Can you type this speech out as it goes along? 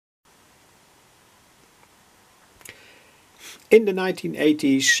In the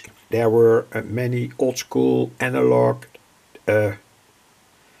 1980s there were many old school analog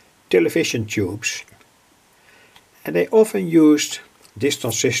television tubes, and they often used this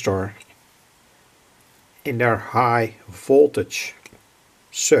transistor in their high voltage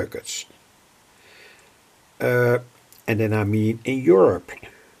circuits. And then I mean in Europe.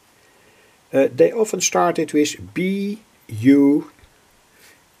 They often started with B, U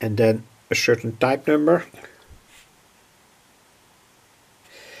and then a certain type number.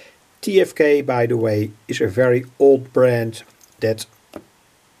 TFK, by the way, is a very old brand that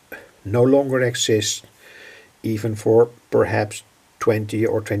no longer exists, even for perhaps 20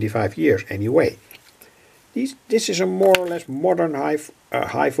 or 25 years anyway. This is a more or less modern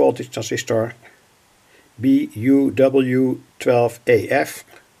high voltage transistor, BUW12AF.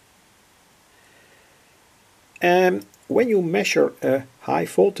 And when you measure a high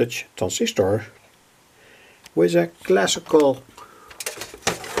voltage transistor with a classical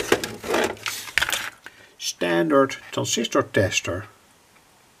standard transistor tester,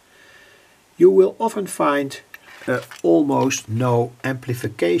 you will often find almost no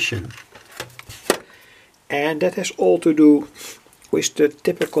amplification. And that has all to do with the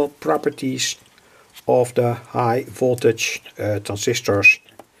typical properties of the high voltage transistors.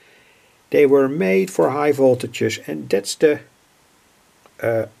 They were made for high voltages, and that's the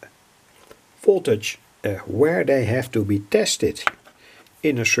voltage where they have to be tested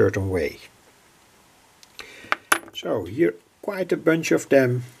in a certain way. So here quite a bunch of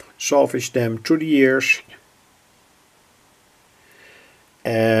them, salvaged them through the years,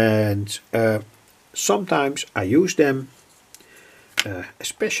 and sometimes I use them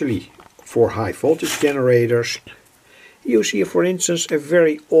especially for high voltage generators. You see, for instance, a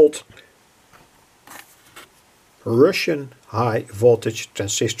very old Russian high voltage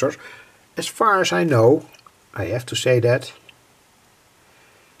transistor. As far as I know, I have to say that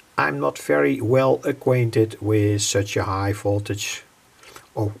I'm not very well acquainted with such a high voltage,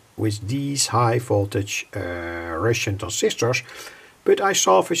 or with these high voltage Russian transistors, but I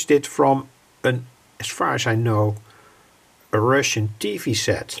salvaged it from an, as far as I know, a Russian TV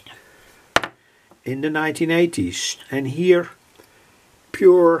set in the 1980s. And here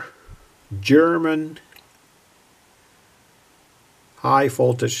pure German high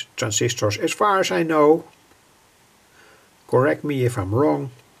voltage transistors, as far as I know. Correct me if I'm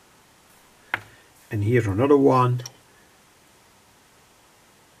wrong. And here's another one.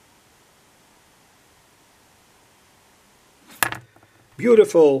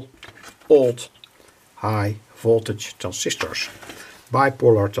 Beautiful old high voltage transistors.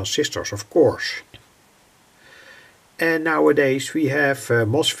 Bipolar transistors, of course. And nowadays we have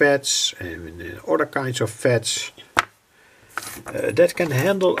MOSFETs and other kinds of FETs that can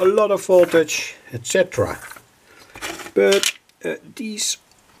handle a lot of voltage, etc. But these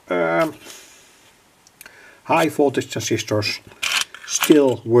high voltage transistors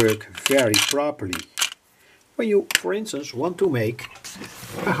still work very properly. When you, for instance, want to make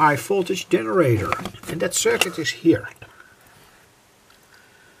a high voltage generator, and that circuit is here.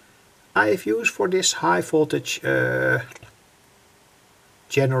 I have used for this high voltage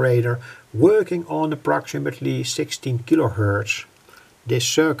generator, working on approximately 16 kilohertz, this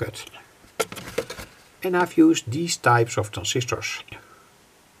circuit. And I've used these types of transistors.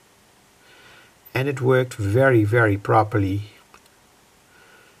 And it worked very, very properly.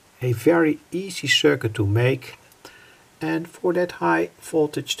 A very easy circuit to make. And for that high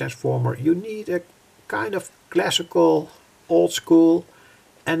voltage transformer you need a kind of classical, old school,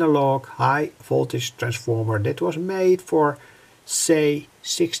 analog high voltage transformer that was made for, say,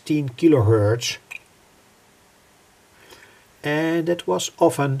 16 kilohertz. And that was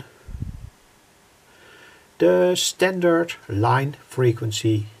often the standard line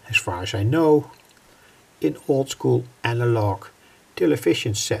frequency, as far as I know, in old school analog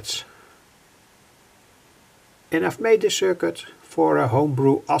television sets. And I've made this circuit for a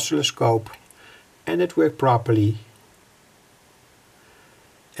homebrew oscilloscope, and it worked properly.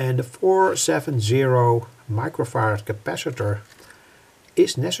 And the 470 microfarad capacitor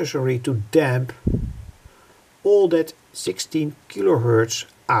is necessary to damp all that 16 kilohertz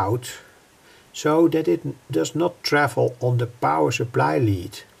out, so that it does not travel on the power supply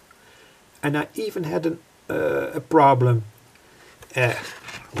lead. And I even had a problem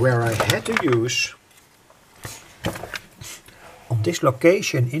where I had to use, on this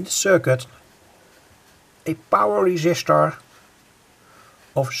location in the circuit, a power resistor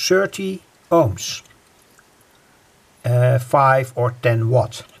of 30 ohms, 5 or 10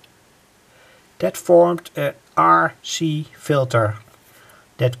 watt. That formed a RC filter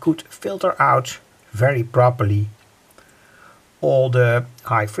that could filter out very properly all the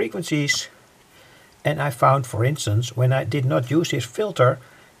high frequencies, and I found, for instance, when I did not use this filter,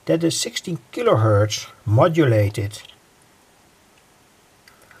 that the 16 kHz modulated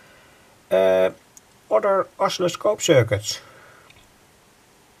other oscilloscope circuits.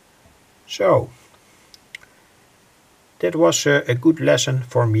 So that was a good lesson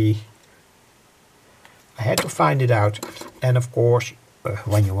for me. I had to find it out, and of course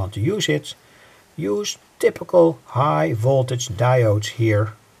when you want to use it, use typical high voltage diodes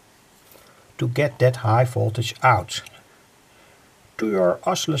here to get that high voltage out to your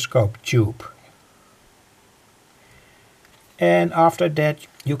oscilloscope tube. And after that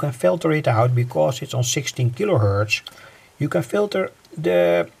you can filter it out, because it's on 16 kHz. You can filter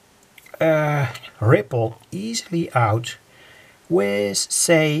the ripple easily out with,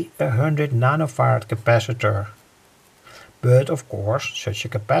 say, 100 nanofarad capacitor. But of course such a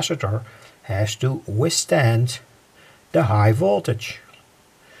capacitor has to withstand the high voltage.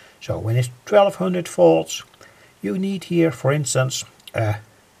 So when it's 1200 volts, you need here, for instance,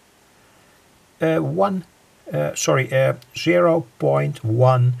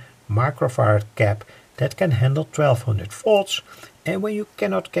 0.1 microfarad cap that can handle 1200 volts. And when you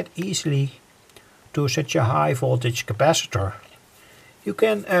cannot get easily to such a high voltage capacitor, you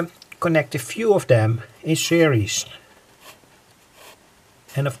can connect a few of them in series.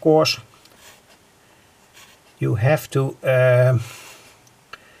 And of course you have to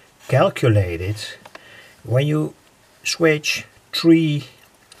calculate it. When you switch 3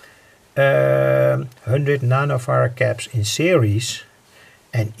 100 nanofarad caps in series,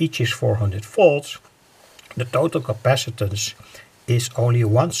 and each is 400 volts, the total capacitance is only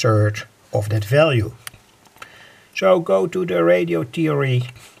 1/3 of that value. So go to the radio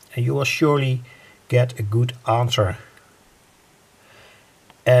theory and you will surely get a good answer.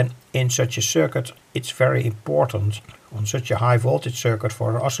 And in such a circuit, it's very important, on such a high voltage circuit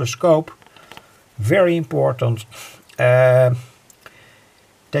for an oscilloscope, very important that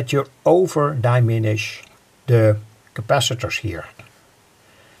you over diminish the capacitors here.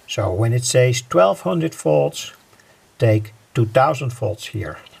 So when it says 1200 volts, take 2000 volts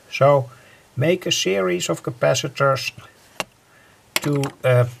here. So make a series of capacitors to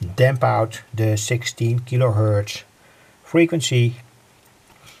damp out the 16 kHz frequency.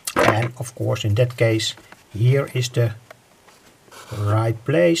 And of course in that case, here is the right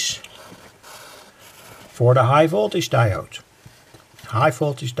place for the high voltage diode. High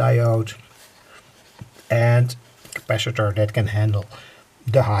voltage diode and capacitor that can handle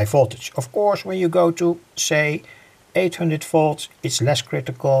the high voltage. Of course when you go to, say, 800 volts, it's less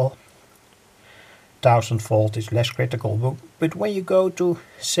critical. 1000 volts is less critical. But when you go to,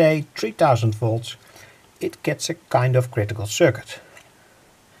 say, 3000 volts, it gets a kind of critical circuit.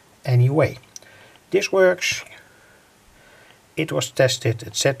 Anyway, this works. It was tested,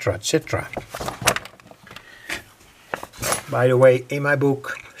 etc., etc. By the way, in my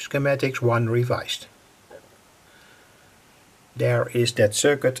book, Schematics 1 Revised, there is that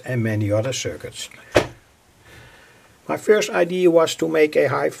circuit and many other circuits. My first idea was to make a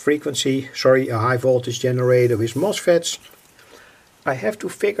high voltage generator with MOSFETs. I have to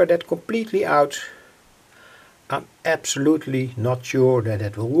figure that completely out. I'm absolutely not sure that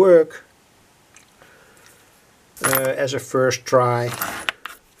it will work as a first try,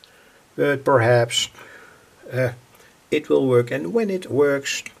 but perhaps it will work, and when it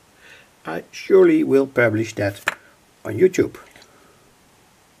works I surely will publish that on YouTube.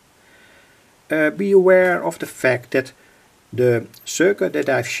 Be aware of the fact that the circuit that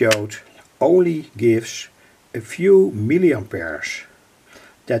I've showed only gives a few milliamperes.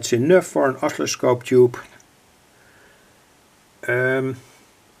 That's enough for an oscilloscope tube.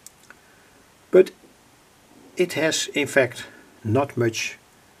 But it has in fact not much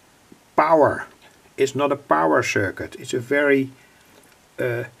power. It's not a power circuit. It's a very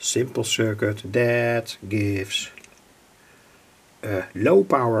simple circuit that gives low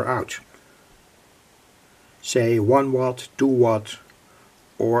power out. Say 1 watt, 2 watt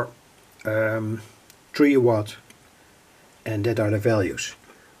or 3 watt, and that are the values.